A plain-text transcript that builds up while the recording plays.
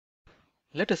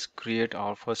Let us create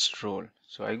our first role.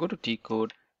 So I go to T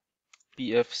code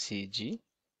PFCG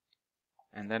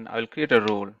and then I'll create a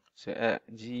role. Say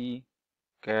G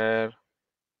care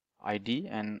ID,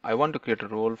 and I want to create a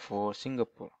role for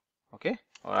Singapore. Okay,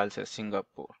 or I'll say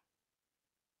Singapore.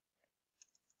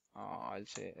 I'll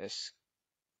say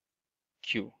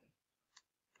SQ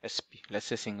SP. Let's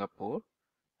say Singapore,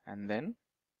 and then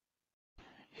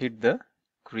hit the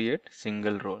create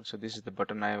single role. So this is the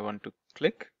button I want to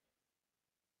click.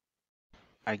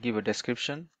 I give a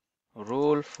description,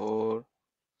 role for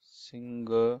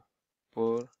Singapore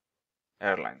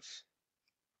Airlines.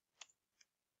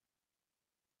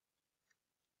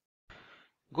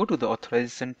 Go to the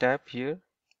authorization tab here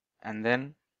and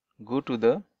then go to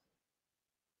the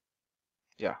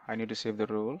I need to save the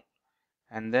role,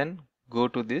 and then go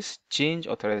to this change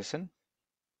authorization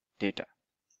data.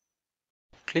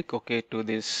 Click OK to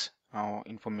this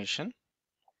information,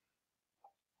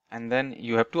 and then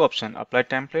you have two options, apply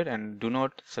template and do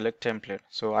not select template.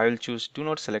 So I will choose do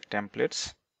not select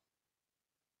templates.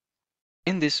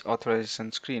 In this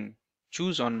authorization screen,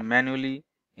 choose on manually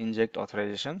inject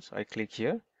authorizations. I click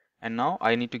here, and now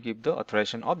I need to give the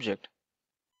authorization object.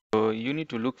 So you need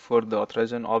to look for the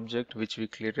authorization object which we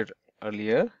created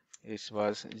earlier. It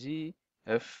was GFLICNTRY.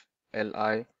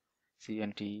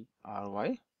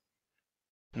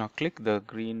 Now click the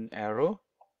green arrow,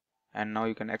 and now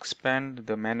you can expand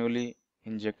the manually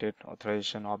injected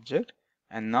authorization object,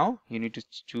 and now you need to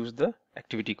choose the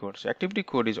activity code. So activity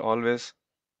code is always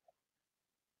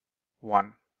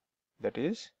 1. That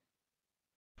is,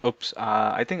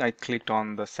 I think I clicked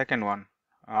on the second one.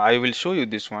 I will show you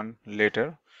this one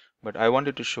later, but I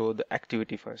wanted to show the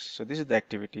activity first. So this is the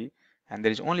activity, and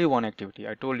there is only one activity.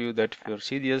 I told you that if you're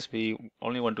serious, we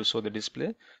only want to show the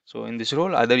display. So in this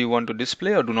role, either you want to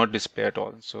display or do not display at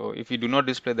all. So if you do not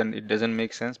display, then it doesn't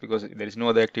make sense because there is no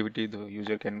other activity the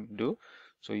user can do.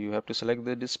 So you have to select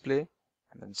the display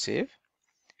and then save.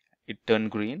 It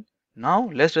turned green. Now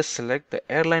let's just select the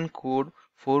airline code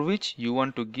for which you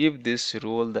want to give this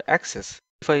role the access.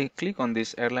 If I click on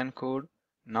this airline code,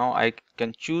 now I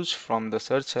can choose from the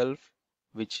search help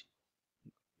which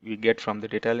we get from the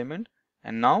data element,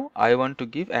 and now I want to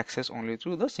give access only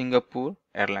through the Singapore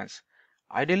Airlines.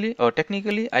 Ideally or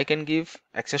technically I can give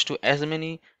access to as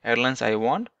many airlines I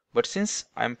want, but since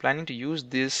I'm planning to use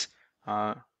this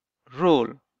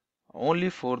role only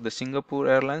for the Singapore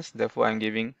Airlines, therefore I'm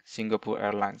giving Singapore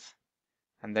Airlines,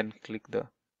 and then click the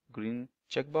green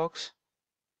checkbox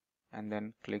and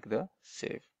then click the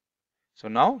save. So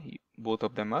now both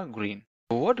of them are green.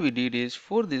 So what we did is,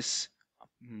 for this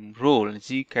role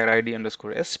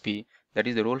zcarid_sp, that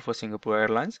is the role for Singapore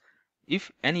Airlines, if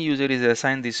any user is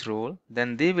assigned this role,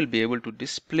 then they will be able to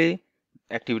display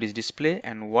activities display,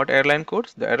 and what airline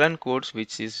codes? The airline codes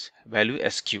which is value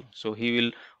SQ. So he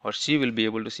will or she will be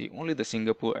able to see only the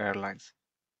Singapore Airlines.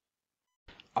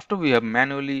 After we have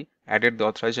manually added the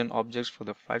authorization objects for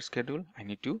the flight schedule, I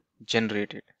need to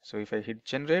generate it. So if I hit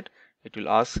generate, it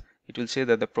will say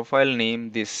that the profile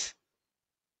name this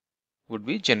would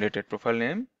be generated. Profile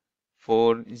name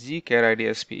for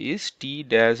zcarid_sp is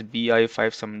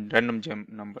T-BI5, some random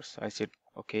numbers. I said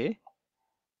okay,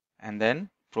 and then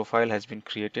profile has been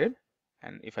created,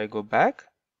 and if I go back,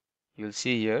 you'll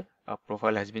see here a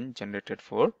profile has been generated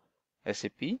for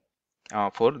SAP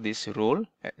for this role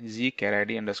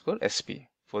zcarid_sp.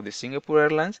 For the Singapore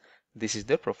Airlines, this is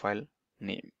the profile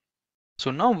name.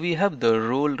 So now we have the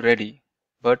role ready,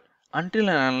 but until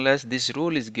and unless this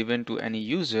role is given to any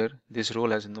user, this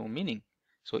role has no meaning.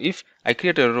 So if I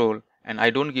create a role and I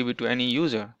don't give it to any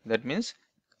user, that means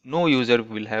no user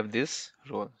will have this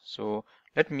role. So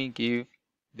let me give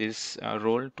this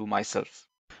role to myself.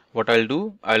 What I'll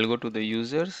do, I'll go to the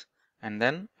users and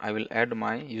then I will add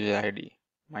my user ID.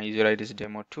 My user ID is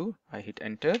demo2. I hit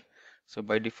enter. So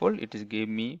by default, it is gave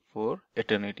me for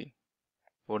eternity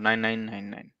for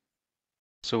 9999.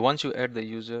 So once you add the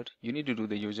user, you need to do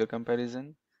the user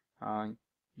comparison.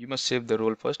 You must save the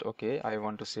role first. Okay, I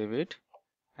want to save it,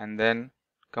 and then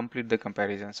complete the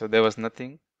comparison. So there was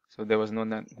nothing. So there was no.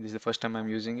 This is the first time I'm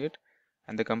using it,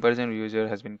 and the comparison user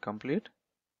has been complete,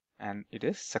 and it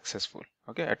is successful.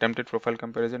 Okay, attempted profile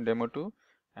comparison demo2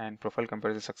 and profile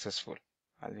comparison successful.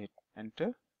 I'll hit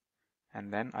enter,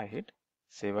 and then I hit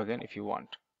save again if you want.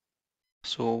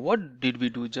 So what did we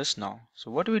do just now?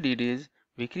 So what we did is,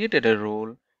 we created a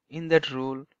role. In that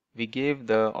role, we gave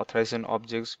the authorization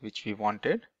objects which we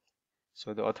wanted.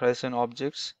 So the authorization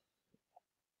objects,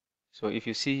 so if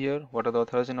you see here, what are the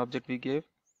authorization object we gave?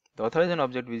 The authorization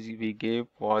object we gave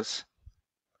was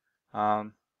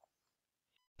the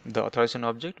authorization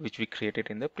object which we created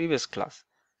in the previous class.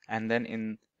 And then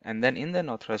in and then in the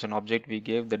authorization object we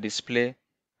gave the display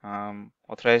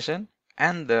authorization,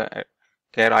 and the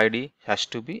care ID has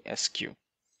to be SQ.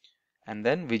 And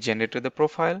then we generated the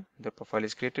profile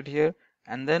is created here,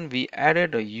 and then we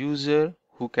added a user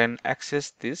who can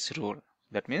access this role.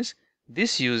 That means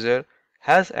this user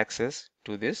has access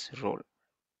to this role.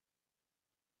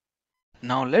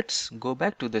 Now let's go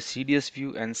back to the CDS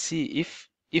view and see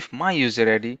if my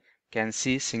user ID can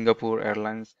see Singapore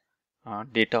Airlines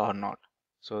data or not.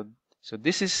 So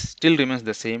this is still remains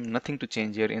the same, nothing to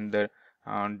change here in the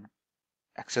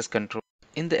access control.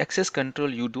 In the access control,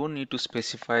 you don't need to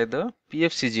specify the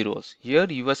PFCG roles. Here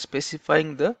you are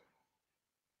specifying the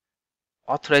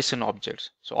authorization objects.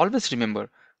 So always remember,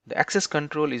 the access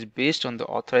control is based on the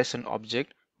authorization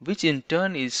object, which in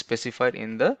turn is specified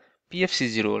in the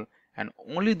PFCG role, and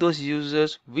only those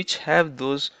users which have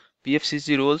those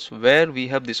PFCG roles where we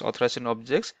have these authorization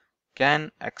objects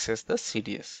can access the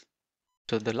CDS.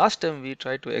 So the last time we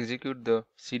tried to execute the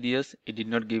CDS, it did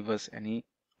not give us any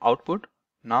output.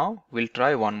 Now we'll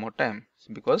try one more time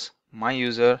because my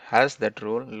user has that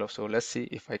role. So let's see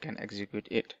if I can execute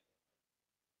it.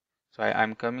 So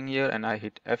I'm coming here and I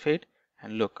hit F8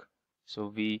 and look.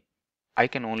 So I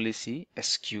can only see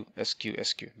SQ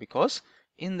because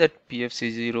in that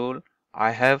PFCG role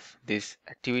I have this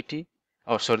activity,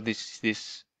 or sorry,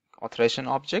 this authorization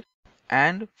object,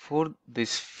 and for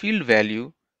this field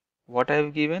value, what I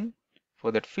have given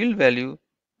for that field value,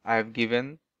 I have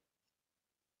given,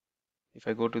 if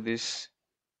I go to this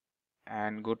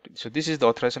and so this is the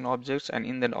authorization objects, and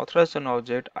in that authorization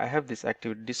object I have this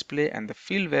activity display and the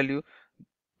field value,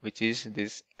 which is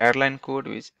this airline code,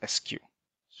 which is SQ.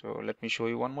 So let me show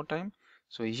you one more time.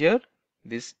 So here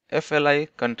this FLI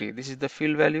country, this is the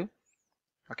field value.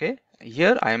 Okay,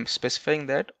 here I am specifying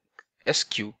that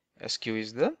SQ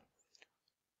is the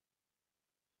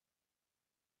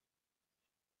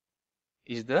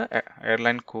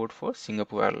airline code for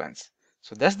Singapore Airlines.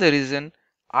 So that's the reason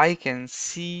I can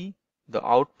see the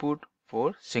output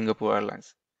for Singapore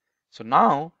Airlines. So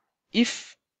now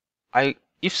if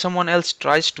someone else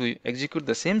tries to execute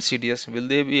the same CDS, will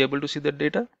they be able to see the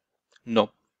data?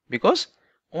 No, because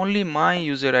only my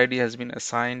user ID has been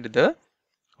assigned the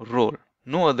role.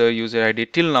 No other user ID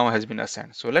till now has been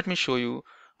assigned. So let me show you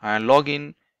log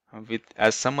in with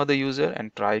as some other user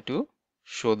and try to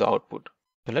show the output.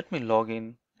 So let me log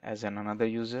in as another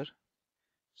user.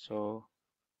 So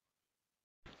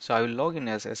I will log in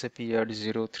as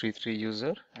SAP-033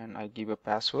 user and I give a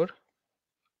password.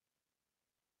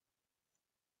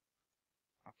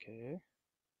 Okay.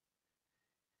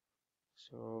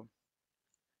 So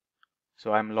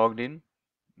I'm logged in.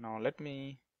 Now let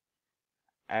me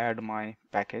add my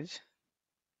package.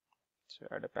 So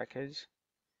add a package.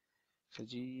 So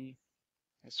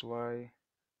GSY.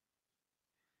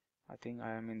 I think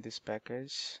I am in this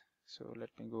package. So let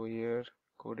me go here.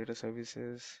 Core data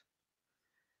services.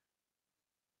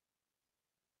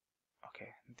 Okay,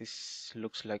 this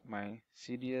looks like my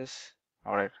CDS.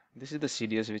 Alright, this is the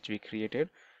CDS which we created,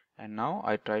 and now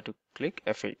I try to click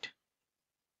F8.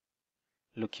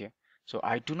 Look here. So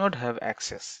I do not have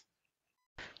access.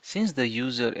 Since the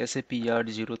user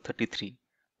SAP-033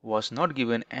 was not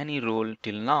given any role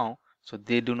till now, so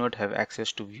they do not have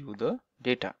access to view the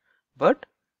data. But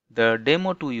the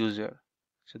demo2 user,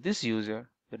 so this user,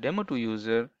 the demo2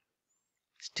 user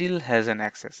still has an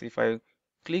access. If I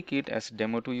click it as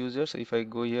demo2 user, so if I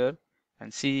go here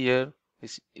and see here,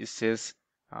 it says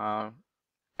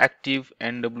active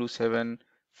NW7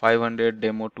 500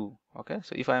 demo2. Okay,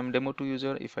 so if I am demo2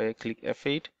 user, if I click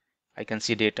F8, I can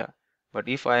see data. But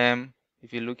if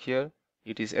you look here,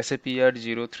 it is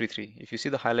SAP-033. If you see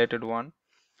the highlighted one,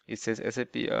 it says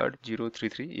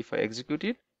SAP-033. If I execute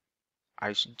it,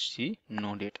 I should see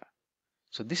no data.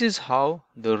 So this is how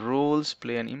the roles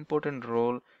play an important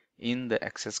role in the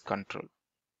access control.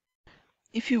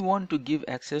 If you want to give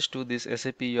access to this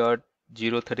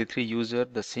SAP-033 user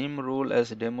the same role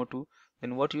as demo2,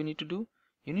 then what you need to do?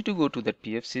 You need to go to that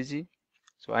PFCG.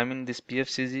 So I'm in this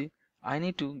PFCG. I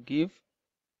need to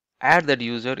add that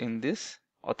user in this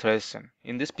authorization,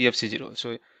 in this PFCG role.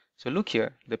 So look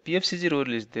here, the PFCG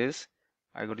role is this.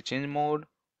 I go to change mode.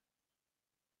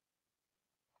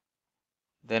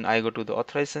 Then I go to the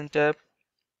authorization tab.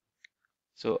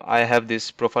 So I have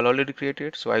this profile already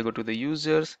created. So I go to the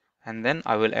users and then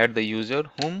I will add the user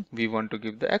whom we want to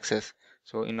give the access.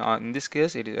 So in this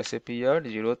case, it is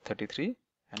SAP-033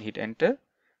 and hit enter.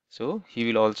 So he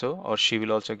will also or she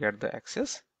will also get the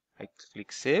access. I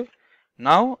click save.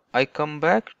 Now I come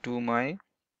back to my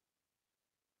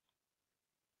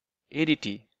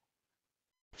ADT.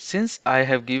 Since I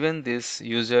have given this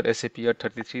user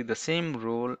SAP-033 the same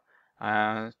role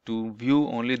to view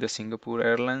only the Singapore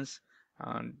Airlines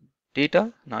uh,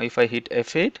 data. Now if I hit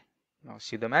F8, now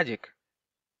see the magic.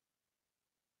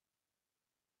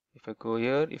 If I go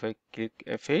here, if I click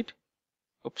F8,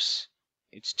 oops,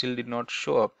 it still did not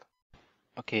show up.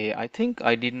 Okay, I think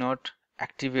I did not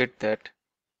activate that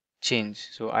change.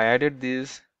 So I added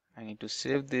this. I need to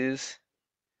save this.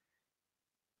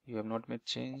 You have not made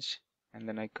change. And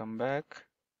then I come back.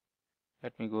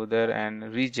 Let me go there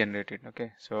and regenerate it.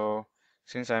 Okay, so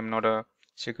since I'm not a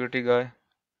security guy,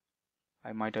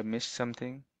 I might have missed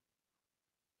something.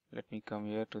 Let me come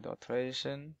here to the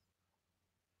authorization.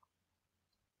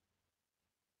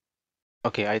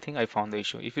 Okay, I think I found the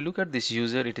issue. If you look at this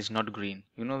user, it is not green.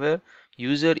 You know where?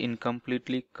 User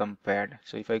incompletely compared.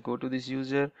 So if I go to this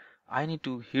user, I need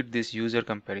to hit this user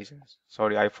comparison.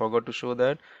 Sorry, I forgot to show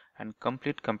that. And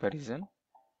complete comparison.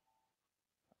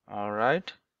 All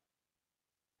right.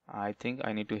 I think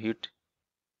I need to hit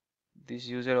this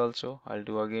user also. I'll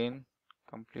do again.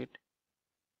 Complete.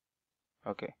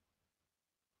 Okay.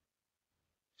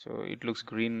 So it looks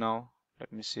green now.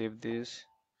 Let me save this.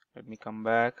 Let me come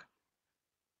back.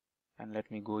 And let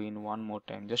me go in one more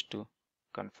time just to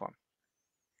confirm.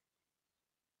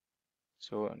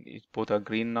 So both are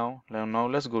green now. Now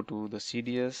let's go to the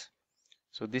CDS.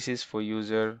 So this is for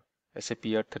user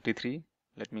SAPR33.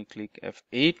 Let me click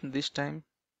F8 this time,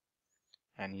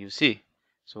 and you see.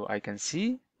 So I can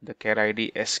see the care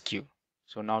ID SQ.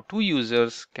 So now two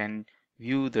users can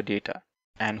view the data.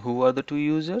 And who are the two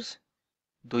users?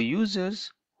 The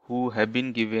users who have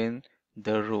been given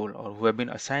the role or who have been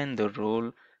assigned the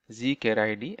role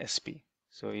zCareID SP.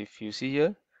 So if you see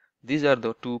here, these are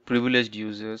the two privileged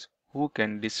users who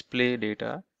can display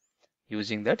data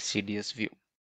using that CDS view.